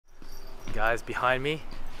Guys, behind me,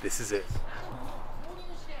 this is it.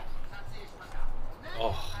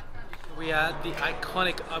 Oh. We are at the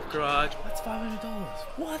iconic Upgarage. That's $500.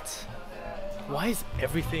 What? Why is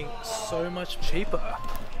everything so much cheaper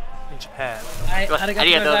in Japan? I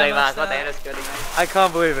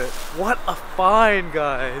can't believe it. What a find,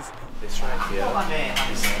 guys. This right here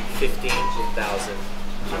is 15,000.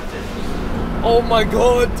 Oh my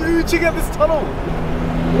god, dude, check out this tunnel.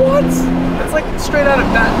 What? That's like straight out of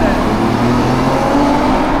Batman.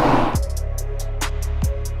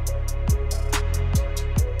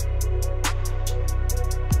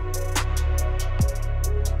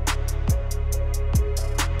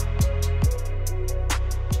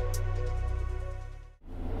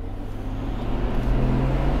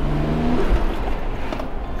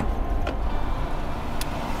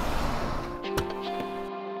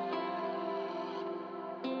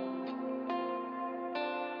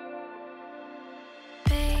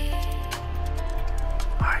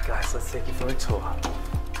 Alright guys, let's take you for a tour.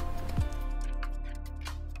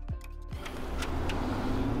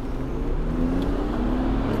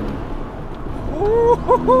 Ooh,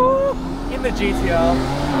 in the GTR.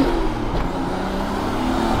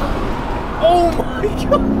 Oh my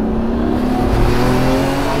god!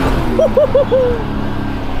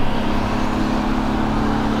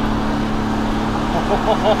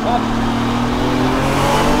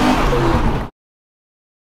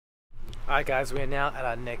 Alright guys, we are now at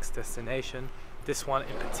our next destination. This one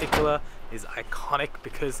in particular is iconic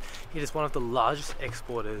because it is one of the largest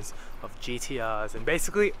exporters of GTRs and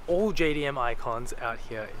basically all JDM icons out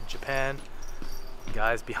here in Japan.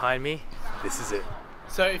 Guys, behind me, this is it.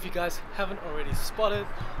 So if you guys haven't already spotted,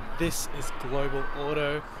 this is Global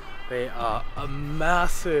Auto. They are a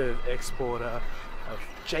massive exporter of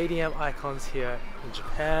JDM icons here in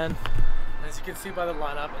Japan. And as you can see by the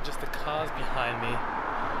lineup and just the cars behind me,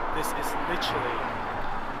 this is literally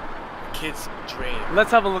a kid's dream.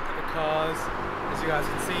 Let's have a look at the cars. As you guys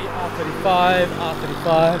can see, R35,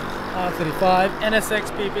 R35, R35,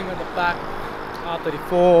 NSX peeping on the back,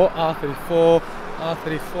 R34, R34,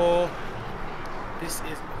 R34. This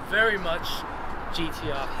is very much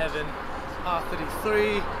GTR heaven.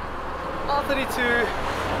 R33, R32.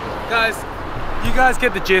 Guys, you guys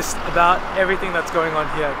get the gist about everything that's going on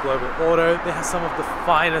here at Global Auto. They have some of the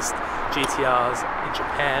finest GTRs in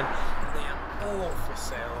Japan. They are all for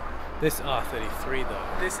sale. This R33 though,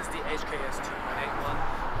 this is the HKS 2.81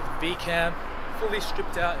 with V-cam, fully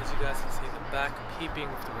stripped out as you guys can see in the back, peeping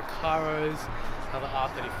with the Recaros. Another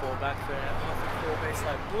R34 back there, R34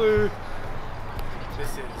 baseline blue.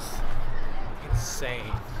 This is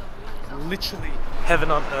insane. Literally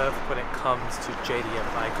heaven on earth when it comes to JDM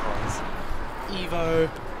icons. Evo,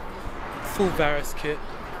 full Varus kit,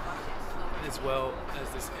 as well as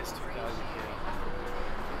this S2000 here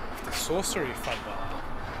with the Sorcery front bar.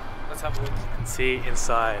 Let's have a look and see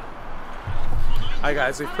inside. Alright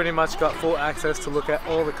guys, we've pretty much got full access to look at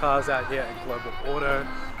all the cars out here at Global Auto.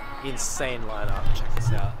 Insane lineup, check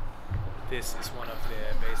this out. This is one of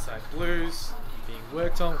their Bayside Blues being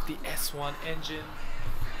worked on with the S1 engine.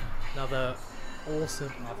 Another awesome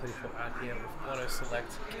R34 out here with auto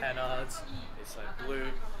select canards. Bayside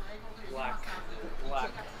blue, black,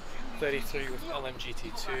 33 with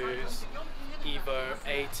LMGT2s, Evo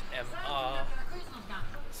 8 MR,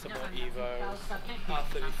 some more Evos,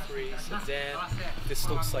 R33 sedan. This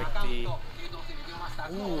looks like the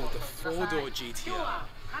four-door GTR.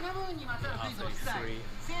 R33.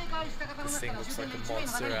 This thing looks like a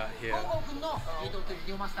monster out here.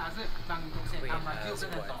 Clean as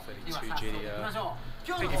white 32 GTR.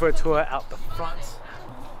 Thank you for a tour out the front.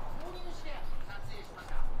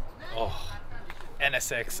 Oh,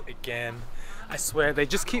 NSX again. I swear they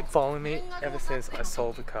just keep following me ever since I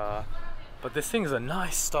sold the car. But this thing is a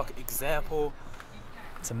nice stock example.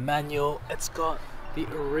 It's a manual. It's got the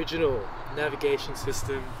original navigation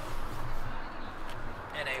system.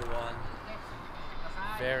 NA1.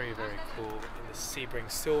 Very, very cool in the Sebring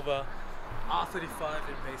silver. R35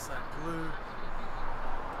 in baseline blue.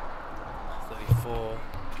 R34.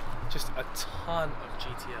 Just a ton of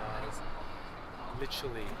GTRs.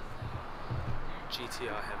 Literally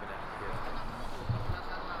GTR heaven out here.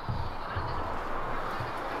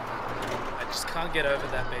 I just can't get over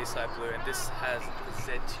that Bayside blue, and this has the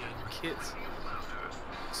Z-Tune kit.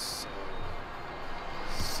 So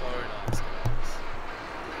nice, guys.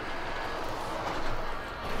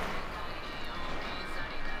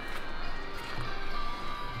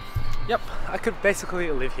 Yep, I could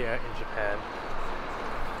basically live here in Japan.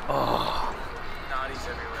 Oh, Nardis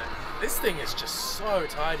everywhere. This thing is just so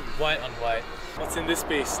tidy, white on white. What's in this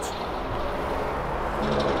beast?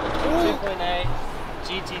 2.8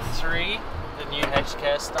 GT3, the new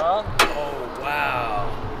HK style. Oh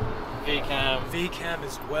wow. VCAM. VCAM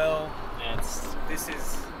as well. And This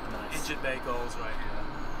is nice. engine bay goals right here.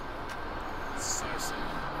 So sick.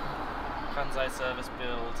 Kansai service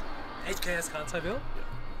build. HKS Kansai build? Yep.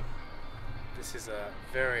 This is a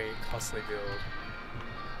very costly build.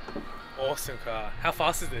 Awesome car. How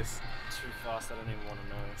fast is this? Too fast, I don't even want to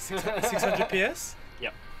know. 600 PS?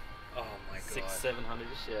 Yep. Oh my god.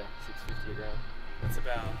 700ish, yeah. 650 around. That's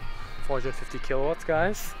about 450 kilowatts,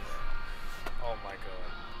 guys. Oh my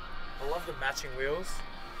god. I love the matching wheels.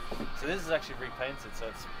 So this is actually repainted, so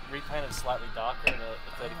it's repainted slightly darker in a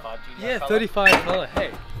 35 GTI Yeah, colour. 35 color.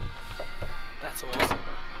 Hey, that's awesome.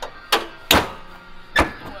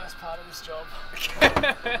 Worst part of this job. I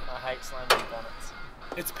hate slamming bonnets.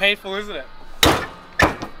 It's painful, isn't it?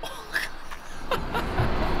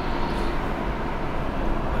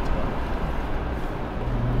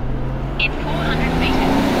 In 400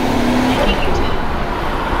 meters, take a U-turn.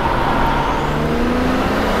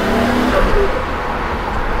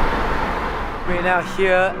 We're now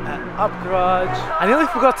here at Upgarage. I nearly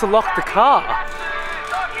forgot to lock the car.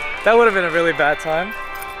 That would have been a really bad time.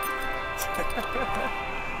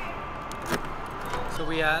 So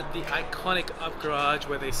we are at the iconic Upgarage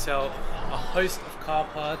where they sell a host of car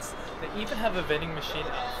parts. They even have a vending machine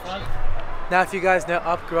out front. Now if you guys know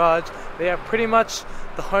Upgarage, they are pretty much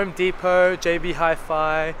the Home Depot, JB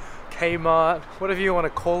Hi-Fi, Kmart, whatever you want to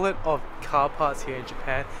call it, of car parts here in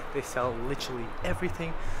Japan. They sell literally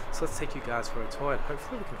everything. So let's take you guys for a tour and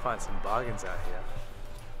hopefully we can find some bargains out here.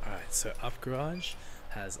 Alright, so Upgarage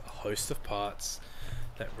has a host of parts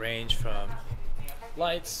that range from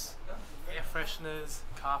lights, air fresheners,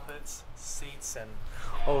 carpets, seats, and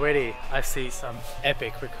already I see some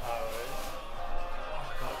epic Recaros. Oh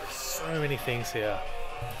my god, there's so many things here.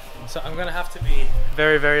 So I'm gonna have to be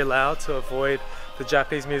very, very loud to avoid the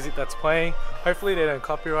Japanese music that's playing. Hopefully they don't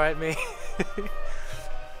copyright me.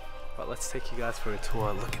 But let's take you guys for a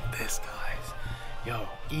tour. Look at this, guys. Yo,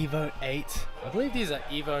 Evo 8. I believe these are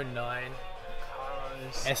Evo 9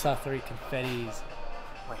 Recaros. SR3 Confettis.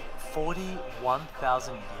 Wait,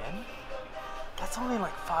 41,000 yen? That's only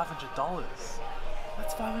like $500.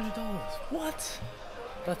 That's $500. What?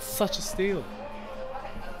 That's such a steal.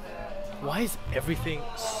 Why is everything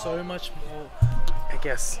so much more, I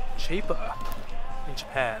guess, cheaper in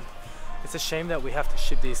Japan? It's a shame that we have to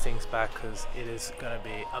ship these things back because it is going to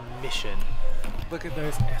be a mission. Look at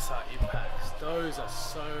those SR impacts. Those are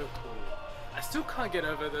so cool. I still can't get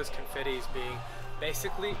over those confettis being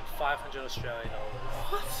basically 500 Australian dollars.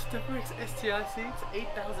 What? The Bricks STI seats?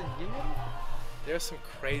 8,000 yen? There are some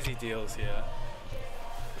crazy deals here.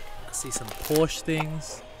 I see some Porsche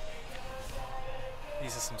things.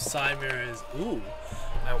 These are some side mirrors. Ooh,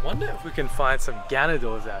 I wonder if we can find some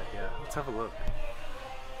Ganadors out here. Let's have a look.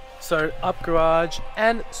 So Upgarage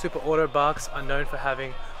and Super Autobacs are known for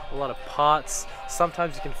having a lot of parts.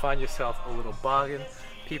 Sometimes you can find yourself a little bargain.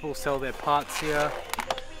 People sell their parts here.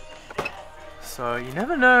 So you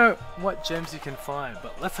never know what gems you can find,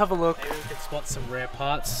 but let's have a look. Maybe we can spot some rare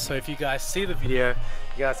parts. So if you guys see the video,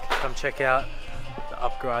 you guys can come check out the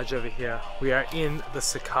Upgarage over here. We are in the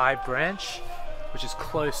Sakai branch, which is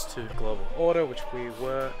close to Global Auto, which we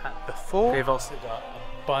were at before. They've also got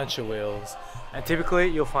a bunch of wheels, and typically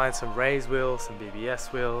you'll find some raised wheels, some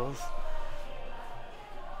BBS wheels.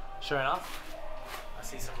 Sure enough, I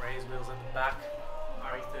see some raised wheels at the back,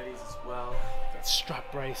 RE30s as well. Got strut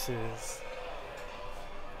braces,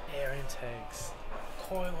 air intakes,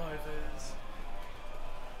 coilovers.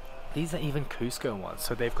 These are even Cusco ones,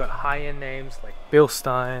 so they've got high-end names like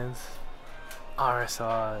Bilsteins,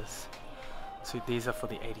 RSRs. So these are for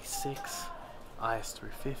the 86,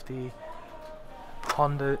 IS350,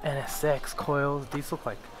 Honda NSX coils. These look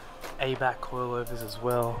like ABAC coilovers as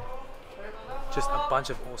well. Just a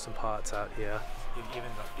bunch of awesome parts out here. You've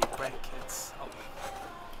even got big brake kits. Oh,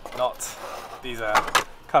 not. These are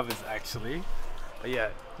covers actually. But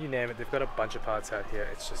yeah, you name it, they've got a bunch of parts out here.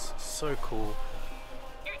 It's just so cool.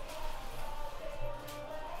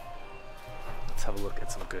 Let's have a look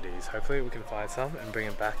at some goodies. Hopefully we can find some and bring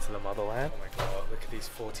them back to the motherland. Oh my god, look at these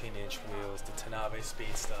 14-inch wheels, the Tanabe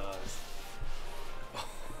Speedstars.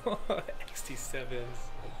 XT7s.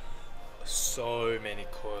 So many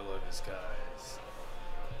coilovers, guys.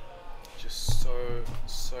 Just so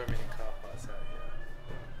many car parts out here.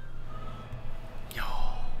 Yo,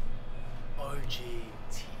 OG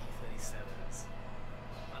T37s.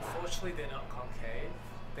 Unfortunately, they're not concave.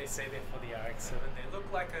 They say they're for the RX-7. They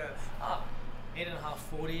look like a 8.5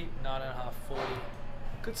 40, 9.5 40.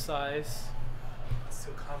 Good size. I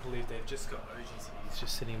still can't believe they've just got OGTs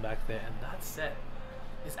just sitting back there, and that set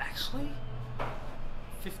is actually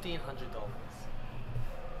 $1,500.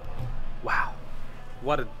 Wow,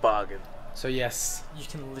 what a bargain. So yes, you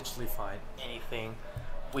can literally find anything.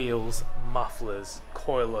 Wheels, mufflers,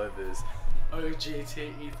 coilovers,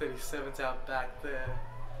 OGT E37s out back there.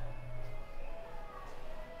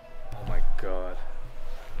 Oh my god.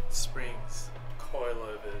 Springs,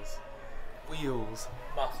 coilovers, wheels,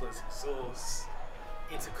 mufflers, exhausts,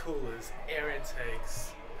 intercoolers, air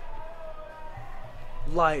intakes,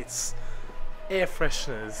 lights, air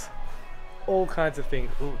fresheners, all kinds of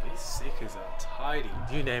things. Ooh, these stickers are tidy.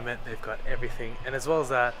 You name it, they've got everything. And as well as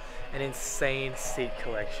that, an insane seat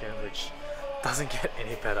collection, which doesn't get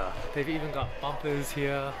any better. They've even got bumpers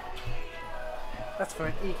here. That's for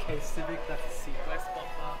an EK Civic, that's a Seat West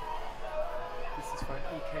bumper. This is for an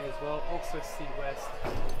EK as well, also Seat West.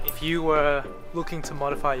 If you were looking to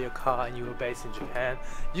modify your car and you were based in Japan,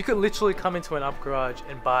 you could literally come into an Upgarage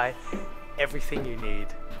and buy everything you need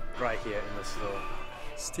right here in the store.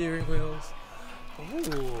 Steering wheels.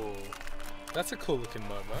 Ooh, that's a cool looking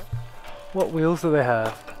Momo. What wheels do they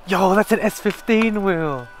have? Yo, that's an S15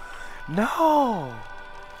 wheel. No.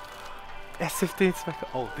 S15 spec.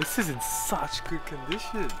 Oh, this is in such good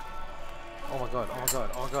condition. Oh my god, oh my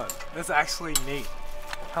god, oh my god. That's actually neat.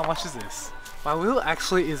 How much is this? My wheel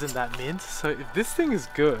actually isn't that mint, so if this thing is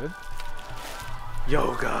good.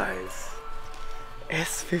 Yo guys.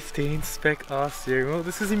 S15 Spec R steering wheel.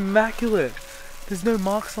 This is immaculate. There's no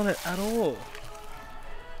marks on it at all.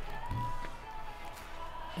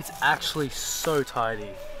 It's actually so tidy.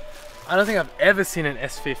 I don't think I've ever seen an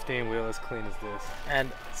S15 wheel as clean as this.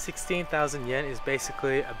 And 16,000 yen is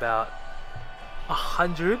basically about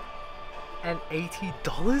 $180.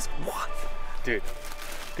 What? Dude,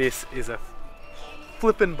 this is a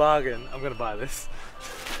flippin' bargain. I'm gonna buy this.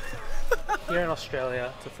 Here in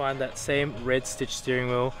Australia, to find that same red stitch steering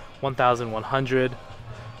wheel, 1,100.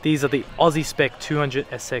 These are the Aussie Spec 200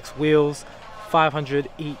 SX wheels, 500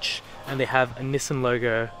 each, and they have a Nissan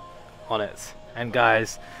logo on it. And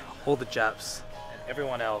guys, all the Japs and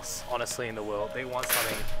everyone else, honestly, in the world, they want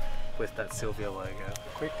something with that Sylvia logo. A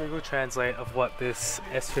quick Google Translate of what this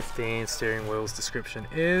S15 steering wheel's description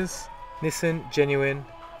is. Nissan genuine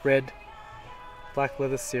red black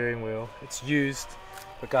leather steering wheel. It's used,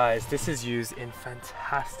 but guys, this is used in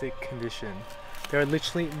fantastic condition. There are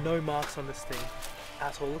literally no marks on this thing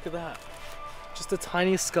at all. Look at that. Just a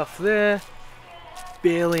tiny scuff there,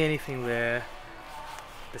 barely anything there.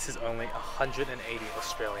 This is only 180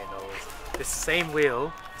 Australian dollars. This same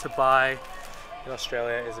wheel to buy in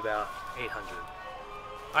Australia is about 800.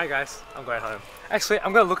 Alright guys, I'm going home. Actually,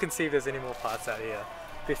 I'm gonna look and see if there's any more parts out here.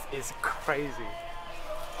 This is crazy.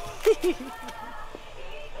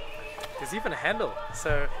 There's even a handle,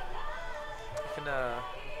 so you can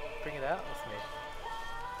bring it out with me.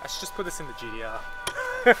 I should just put this in the GDR.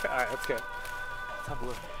 Alright, let's go. Let's have a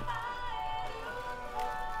look.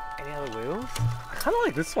 Any other wheels? I kind of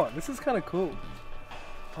like this one. This is kind of cool.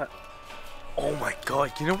 But, oh my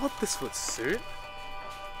god, you know what this would suit?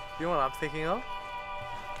 You know what I'm thinking of?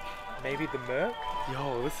 Maybe the Merc?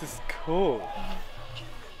 Yo, this is cool.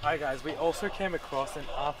 Alright guys, we also came across an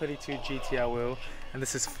R32 GTR wheel, and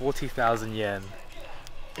this is 40,000 yen.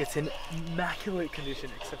 It's in immaculate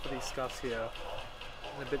condition except for these scuffs here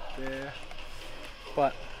and a bit there.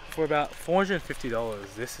 But for about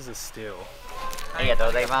 $450, this is a steal. Alright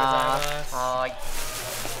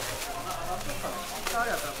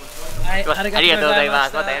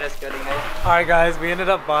guys, we ended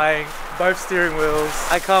up buying both steering wheels.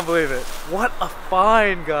 I can't believe it. What a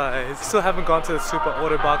find, guys. Still haven't gone to the Super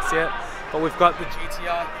Autobacs yet, but we've got the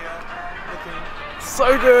GTR here looking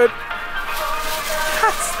so good.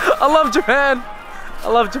 Yes! I love Japan. I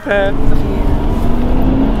love Japan.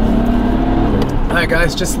 Alright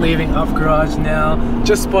guys, just leaving Upgarage now.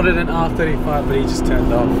 Just spotted an R35, but he just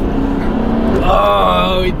turned off.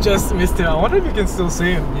 Oh, we just missed him. I wonder if you can still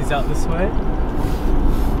see him. He's out this way.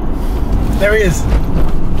 There he is.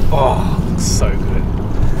 Oh, looks so good.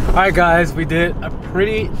 Alright guys, we did a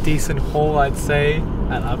pretty decent haul, I'd say,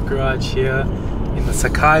 at Upgarage here in the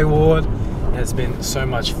Sakai ward. It has been so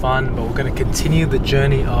much fun, but we're going to continue the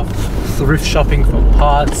journey of thrift shopping for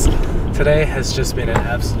parts. Today has just been an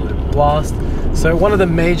absolute blast. So one of the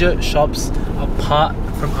major shops apart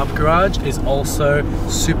from Upgarage is also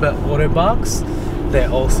Super Autobacs. They're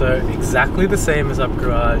also exactly the same as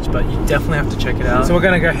Upgarage, but you definitely have to check it out. So we're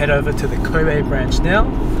gonna go head over to the Kobe branch now.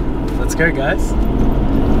 Let's go guys.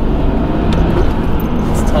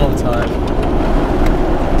 It's tunnel time.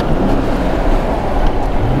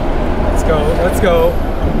 Let's go, let's go.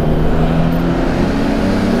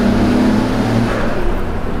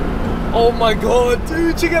 Oh my god,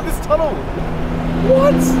 dude, check out this tunnel.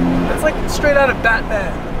 What? That's like straight out of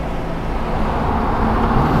Batman.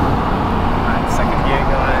 Alright, second gear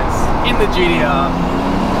guys. In the GTR.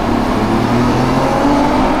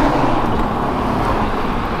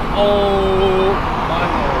 Oh my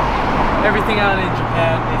god. Everything out in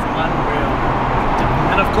Japan is unreal.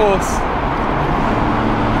 And of course,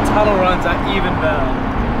 the tunnel runs are even better.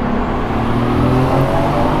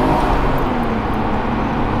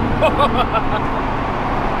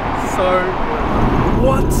 So good.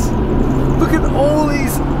 What? Look at all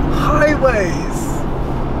these highways.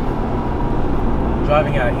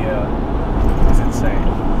 Driving out here is insane.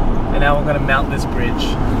 And now we're going to mount this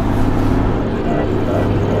bridge.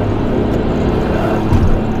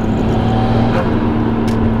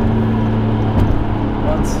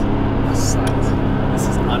 What a sight. This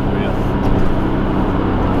is unreal.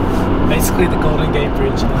 Basically the Golden Gate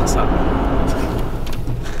Bridge outside.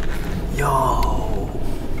 Yo,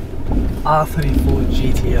 R34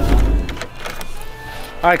 GTR.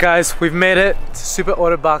 Alright guys, we've made it to Super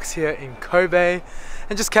Autobacs here in Kobe,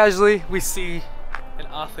 and just casually we see an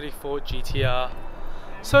R34 GTR.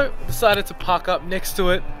 So decided to park up next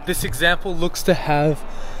to it. This example looks to have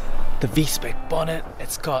the V-spec bonnet.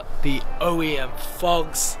 It's got the OEM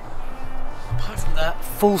fogs. Apart from that,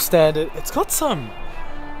 full standard. It's got some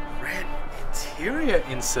red interior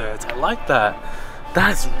inserts. I like that.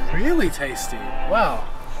 That's really tasty. Wow.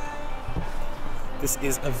 This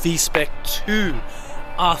is a V-spec 2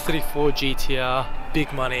 R34 GTR.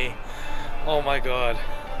 Big money. Oh my god.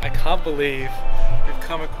 I can't believe we've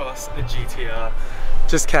come across a GTR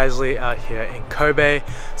just casually out here in Kobe.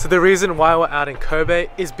 So the reason why we're out in Kobe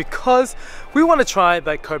is because we want to try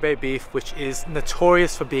that Kobe beef, which is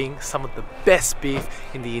notorious for being some of the best beef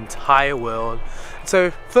in the entire world.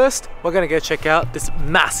 So first, we're gonna go check out this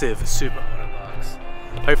massive Super Autobacs.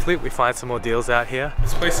 Hopefully we find some more deals out here.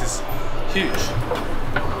 This place is huge. Do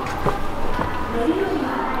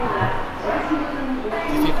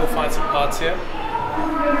you think we'll find some parts here?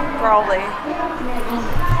 Probably.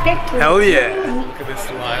 Hell yeah! Look at this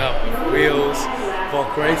lineup of wheels,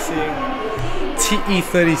 Volk Racing,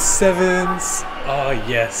 TE37s. Oh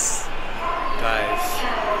yes, guys.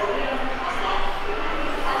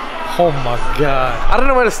 Oh my god. I don't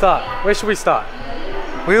know where to start. Where should we start?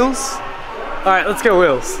 Wheels? Alright, let's go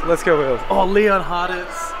wheels. Let's go wheels. Oh, Leon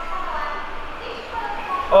Hardits.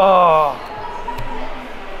 Oh.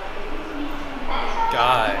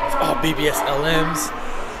 Guys. Oh, BBS LMs.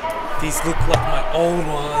 These look like my old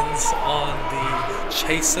ones on the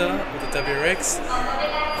Chaser with the WRX.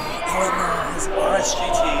 LMRs,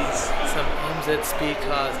 RSGTs, some MZ speed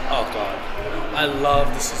cars. Oh god, I love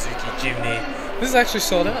the Suzuki Jimny. This is actually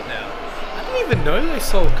sold out now. I didn't even know they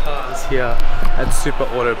sold cars here at Super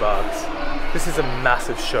Autobacs. This is a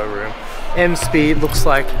massive showroom. M Speed looks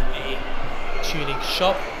like a tuning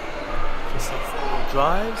shop for some four-wheel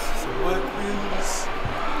drives, some work wheels.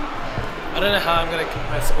 I don't know how I'm going to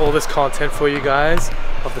compress all this content for you guys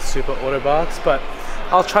of the Super Autobacs, but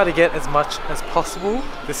I'll try to get as much as possible.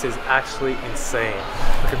 This is actually insane.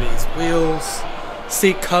 Look at these wheels,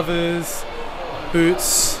 seat covers,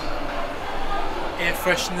 boots, air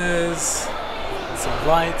fresheners, some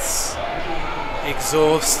lights,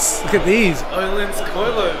 exhausts. Look at these, Olin's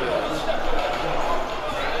coilovers.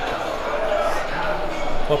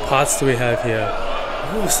 What parts do we have here?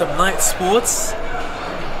 Ooh, some night sports.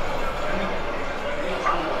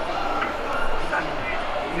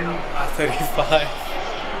 R35,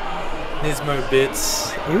 Nismo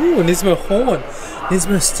bits. Ooh, Nismo horn,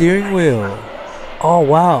 Nismo steering wheel. Oh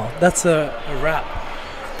wow, that's a wrap.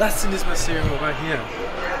 That's the Nismo steering wheel right here.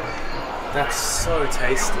 That's so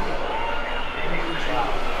tasty.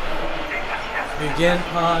 Mugen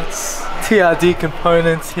parts, TRD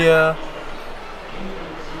components here.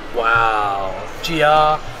 Wow,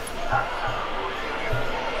 GR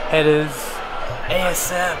headers,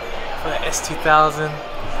 ASM for the S2000.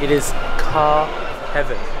 It is car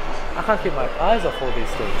heaven. I can't keep my eyes off all these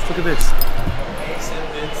things. Look at this.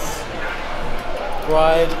 ASM bits,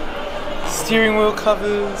 ride, steering wheel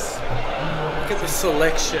covers. Look at the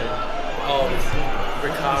selection of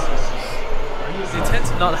Ricardos. They tend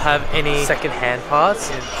to not have any second-hand parts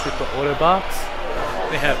in Super Autobacs.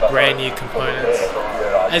 They have brand new components.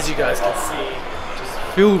 As you guys can see, just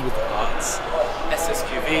filled with parts.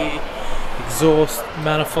 SSQV, exhaust,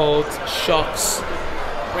 manifolds, shocks,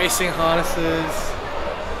 racing harnesses.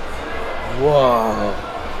 Whoa.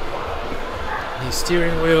 New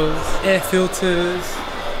steering wheels, air filters.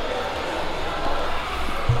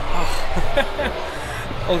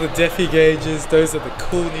 Oh. All the Defi gauges, those are the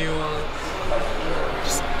cool new ones.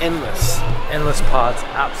 Just endless parts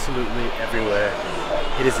absolutely everywhere.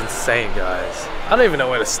 It is insane, guys. I don't even know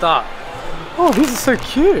where to start. Oh, these are so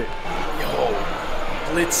cute. Yo,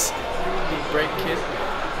 Blitz big brake kit.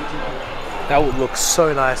 That would look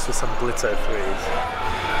so nice with some Blitzo 3s.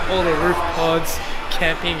 All the roof pods,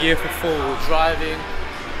 camping gear for four-wheel driving.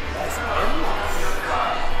 There's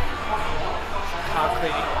car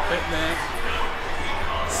cleaning equipment.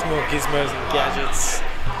 Small gizmos and gadgets.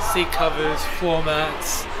 Seat covers, floor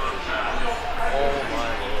mats. Oh my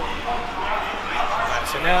lord. Alright,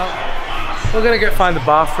 so now we're gonna go find the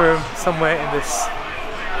bathroom somewhere in this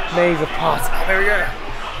maze of parts. Oh, there we go.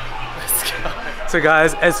 Let's go. So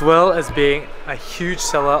guys, as well as being a huge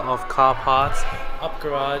seller of car parts,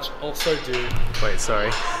 Upgarage also do,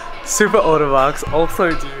 Super Autobacs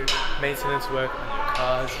also do maintenance work on your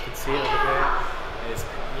cars. You can see it over there. There's a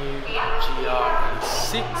new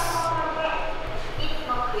GR6.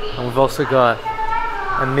 And we've also got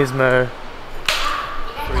a Nismo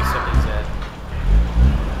 370Z.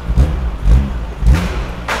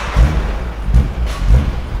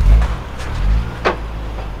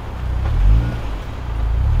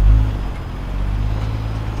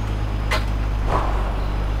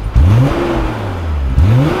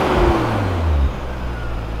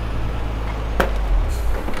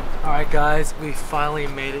 Alright guys, we finally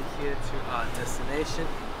made it here to our destination,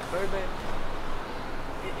 Kobe.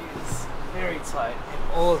 It is very tight in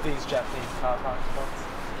all of these Japanese car parking spots.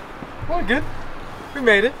 Well, good. We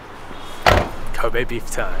made it. Kobe beef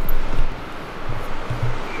time.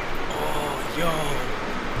 Oh, yo.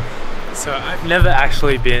 So I've never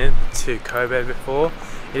actually been to Kobe before.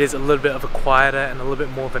 It is a little bit of a quieter and a little bit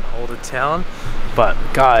more of an older town. But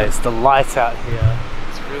guys, the lights out here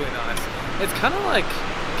is really nice. It's kind of like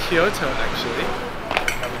Kyoto actually.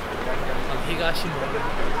 On Higashinobu.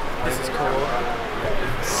 This is called the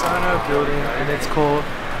Misono building and it's called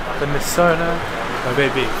the Misono Kobe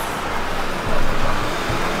beef.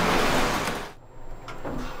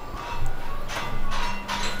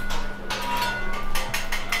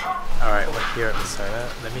 Alright, we're here at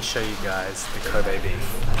Misono. Let me show you guys the Kobe beef.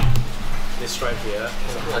 This right here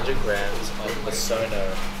is 100 grams of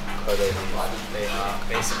Misono Kobe beef. They are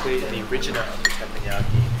basically the original of the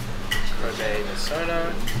teppanyaki. Kobe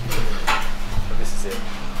Misono. But this is it.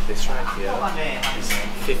 This right here is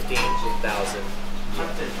 15,000 yen.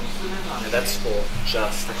 And that's for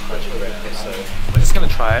just 100 grams. So we're just gonna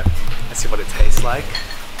try it and see what it tastes like.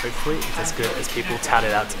 Hopefully it's as good as people tout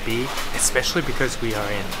it out to be, especially because we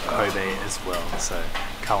are in Kobe as well. So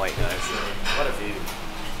can't wait, guys. What a view.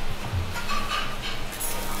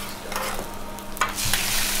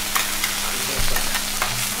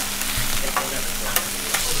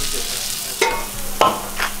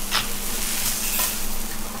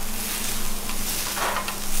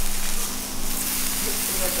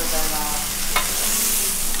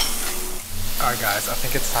 Alright guys, I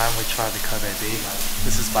think it's time we try the Kobe beef.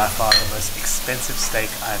 This is by far the most expensive steak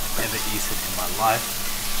I've ever eaten in my life.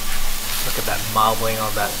 Look at that marbling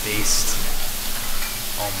on that beast.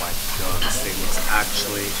 Oh my god, this thing looks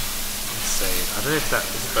actually insane. I don't know if that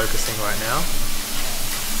is focusing right now.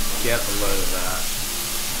 Get a load of that.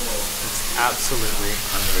 It's absolutely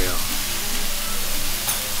unreal.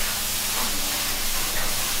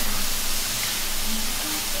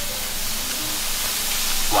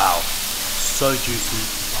 Wow. So juicy,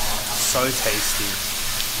 so tasty,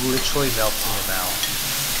 literally melts in your mouth.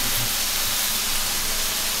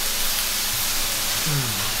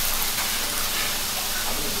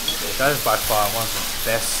 That is by far one of the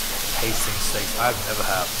best tasting steaks I've ever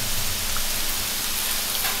had.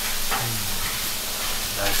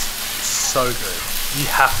 That is so good. You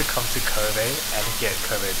have to come to Kobe and get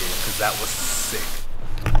Kobe beef because that was sick.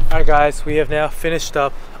 Alright guys, we have now finished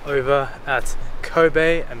up over at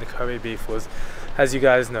Kobe and the Kobe beef was, as you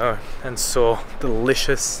guys know and saw,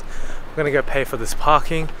 delicious. We're gonna go pay for this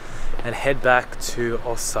parking and head back to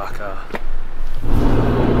Osaka.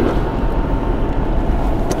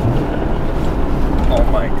 Oh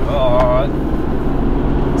my god.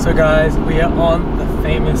 So guys, we are on the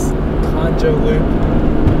famous Kanjo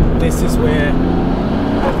Loop. This is where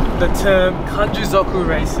the term Kanjuzoku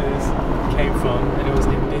races came from, and it was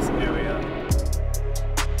in this area.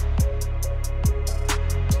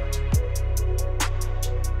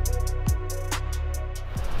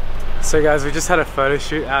 So guys, we just had a photo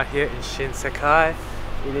shoot out here in Shinsekai.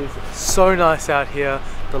 It is so nice out here.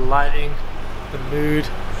 The lighting, the mood,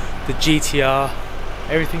 the GTR,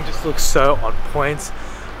 everything just looks so on point.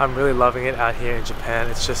 I'm really loving it out here in Japan.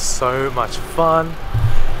 It's just so much fun.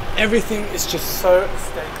 Everything is just so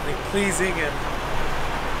aesthetically pleasing and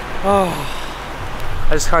I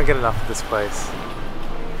just can't get enough of this place.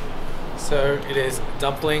 So it is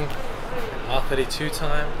dumpling R32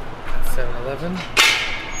 time at 7-Eleven.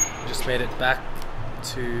 Just made it back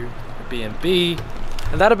to the B&B.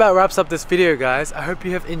 And that about wraps up this video, guys. I hope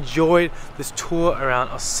you have enjoyed this tour around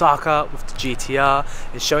Osaka with the GTR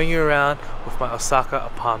and showing you around with my Osaka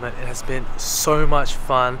apartment. It has been so much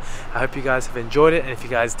fun. I hope you guys have enjoyed it, and if you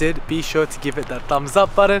guys did, be sure to give it that thumbs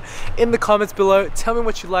up button in the comments below. Tell me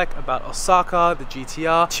what you like about Osaka, the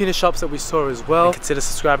GTR, tuner shops that we saw as well. And consider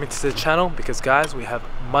subscribing to the channel because, guys, we have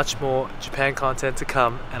much more Japan content to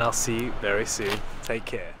come, and I'll see you very soon. Take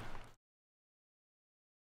care.